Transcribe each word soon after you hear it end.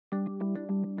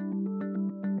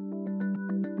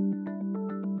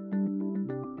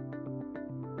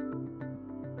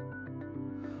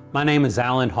My name is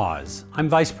Alan Hawse. I'm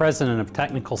Vice President of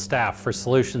Technical Staff for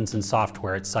Solutions and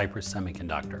Software at Cypress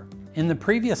Semiconductor. In the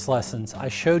previous lessons, I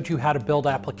showed you how to build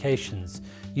applications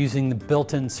using the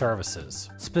built-in services,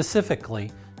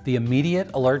 specifically the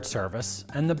immediate alert service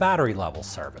and the battery level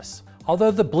service.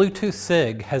 Although the Bluetooth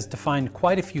SIG has defined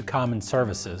quite a few common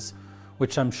services,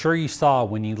 which I'm sure you saw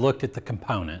when you looked at the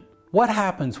component, what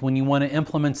happens when you want to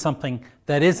implement something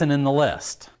that isn't in the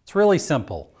list? It's really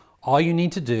simple. All you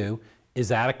need to do is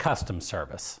add a custom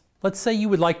service. Let's say you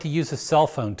would like to use a cell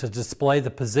phone to display the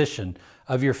position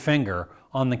of your finger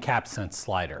on the CapSense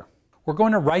slider. We're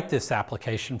going to write this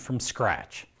application from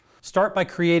scratch. Start by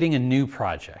creating a new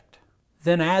project.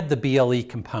 Then add the BLE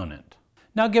component.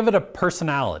 Now give it a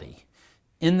personality.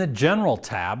 In the General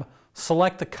tab,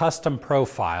 select the custom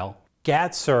profile,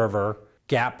 GATT Server,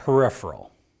 GATT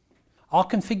Peripheral. I'll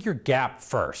configure GATT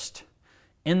first.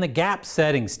 In the GATT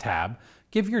Settings tab,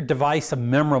 give your device a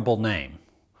memorable name.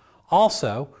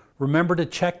 Also, remember to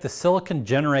check the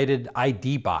silicon-generated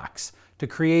ID box to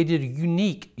create a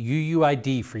unique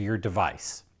UUID for your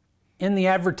device. In the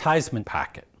advertisement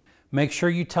packet, make sure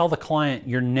you tell the client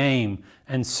your name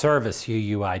and service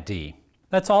UUID.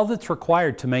 That's all that's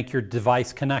required to make your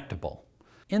device connectable.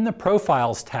 In the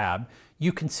Profiles tab,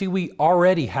 you can see we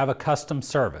already have a custom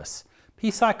service.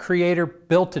 PSoC Creator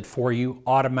built it for you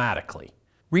automatically.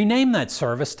 Rename that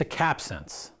service to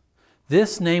CapSense.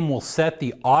 This name will set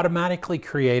the automatically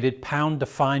created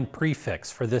pound-defined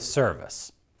prefix for this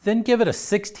service. Then give it a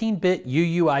 16-bit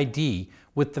UUID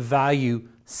with the value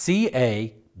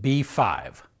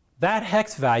CAB5. That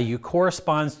hex value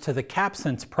corresponds to the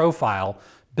CapSense profile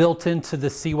built into the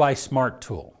CY Smart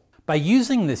tool. By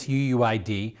using this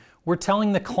UUID, we're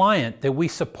telling the client that we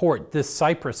support this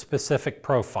Cypress-specific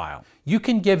profile. You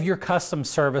can give your custom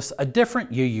service a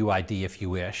different UUID if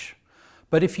you wish,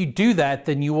 but if you do that,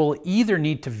 then you will either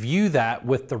need to view that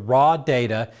with the raw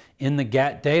data in the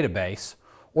GATT database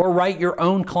or write your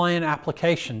own client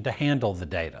application to handle the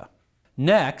data.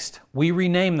 Next, we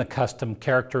rename the custom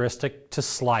characteristic to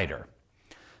slider.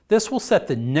 This will set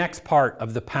the next part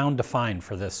of the pound defined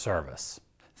for this service.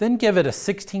 Then give it a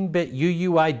 16-bit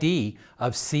UUID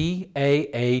of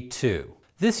CAA2.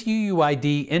 This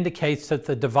UUID indicates that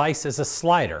the device is a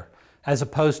slider as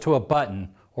opposed to a button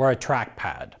or a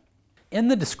trackpad. In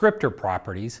the descriptor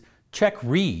properties, check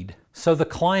Read so the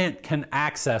client can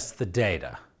access the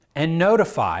data, and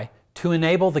Notify to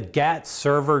enable the GATT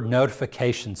Server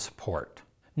notification support.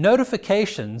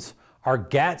 Notifications are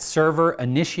GATT Server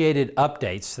initiated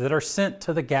updates that are sent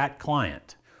to the GATT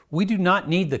client. We do not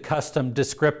need the custom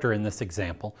descriptor in this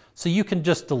example, so you can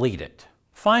just delete it.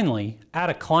 Finally, add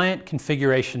a client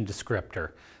configuration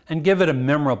descriptor and give it a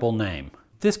memorable name.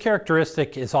 This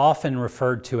characteristic is often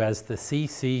referred to as the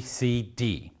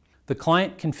CCCD. The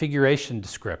client configuration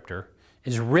descriptor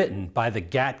is written by the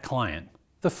GATT client,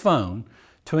 the phone,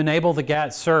 to enable the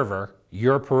GATT server,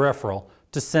 your peripheral,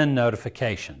 to send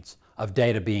notifications of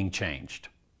data being changed.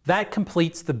 That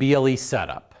completes the BLE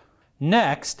setup.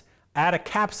 Next, add a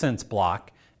CapSense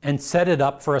block and set it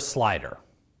up for a slider.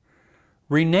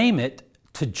 Rename it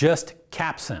to just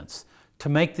CapSense to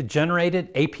make the generated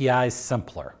APIs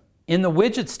simpler. In the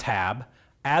Widgets tab,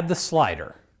 add the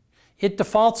slider. It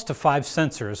defaults to 5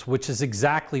 sensors, which is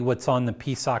exactly what's on the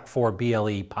PSoC 4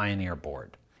 BLE Pioneer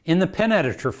board. In the pin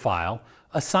editor file,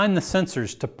 assign the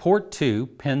sensors to port 2,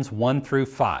 pins 1 through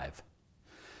 5.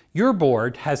 Your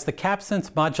board has the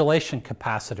CapSense modulation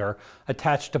capacitor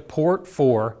attached to port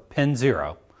 4, pin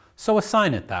 0, so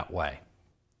assign it that way.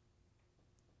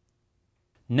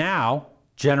 Now,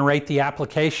 generate the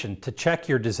application to check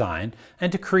your design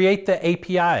and to create the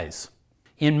APIs.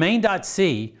 In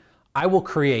main.c, I will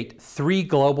create 3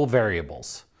 global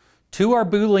variables. 2 are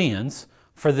Booleans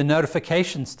for the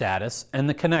notification status and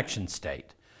the connection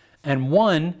state, and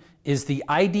 1 is the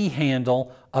ID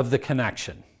handle of the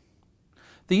connection.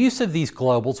 The use of these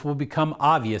globals will become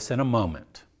obvious in a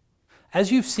moment.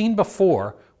 As you've seen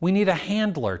before, we need a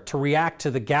handler to react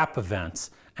to the GAP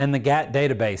events and the GATT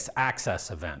database access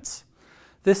events.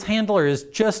 This handler is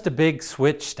just a big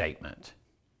switch statement.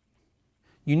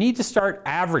 You need to start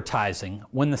advertising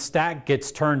when the stack gets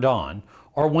turned on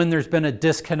or when there's been a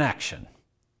disconnection.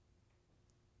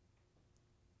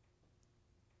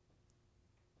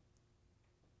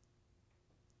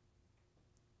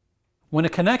 When a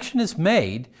connection is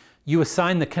made, you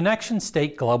assign the connection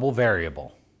state global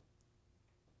variable.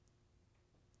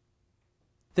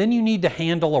 Then you need to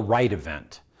handle a write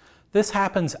event. This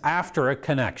happens after a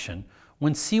connection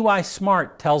when CY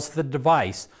Smart tells the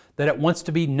device that it wants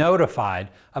to be notified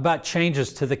about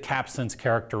changes to the CapSense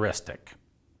characteristic.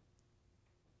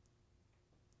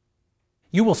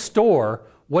 You will store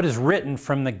what is written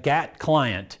from the GATT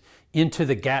client into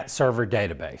the GATT server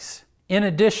database. In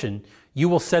addition, you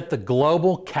will set the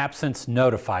global CapSense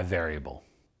notify variable.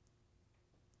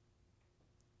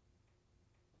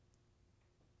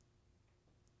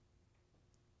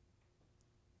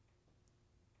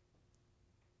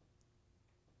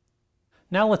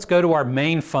 Now let's go to our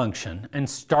main function and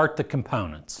start the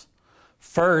components.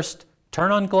 First,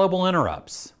 turn on global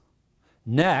interrupts.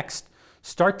 Next,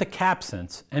 start the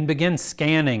CapSense and begin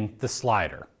scanning the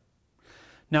slider.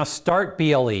 Now start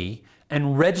BLE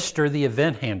and register the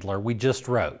event handler we just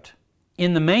wrote.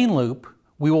 In the main loop,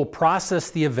 we will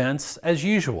process the events as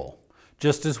usual,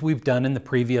 just as we've done in the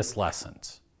previous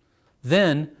lessons.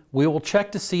 Then we will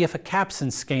check to see if a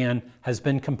CapSense scan has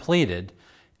been completed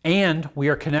and we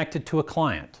are connected to a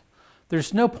client.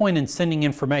 There's no point in sending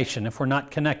information if we're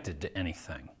not connected to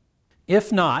anything.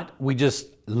 If not, we just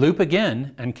loop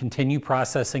again and continue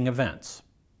processing events.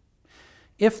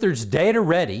 If there's data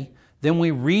ready, then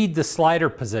we read the slider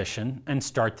position and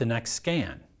start the next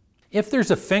scan. If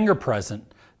there's a finger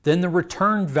present, then the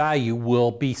returned value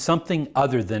will be something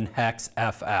other than hex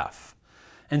FF.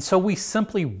 And so we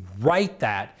simply write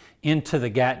that into the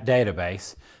GATT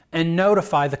database and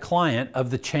notify the client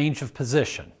of the change of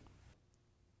position.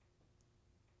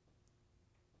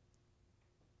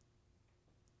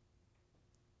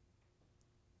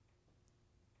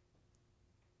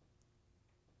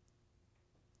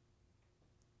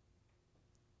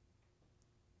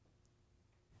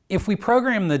 If we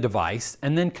program the device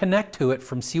and then connect to it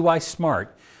from CY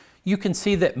Smart, you can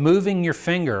see that moving your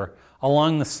finger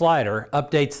along the slider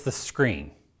updates the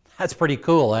screen. That's pretty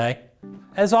cool, eh?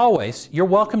 As always, you're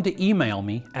welcome to email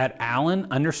me at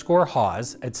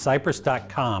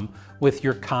allen_hawse@cypress.com with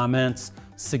your comments,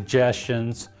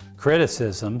 suggestions,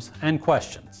 criticisms, and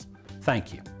questions.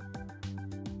 Thank you.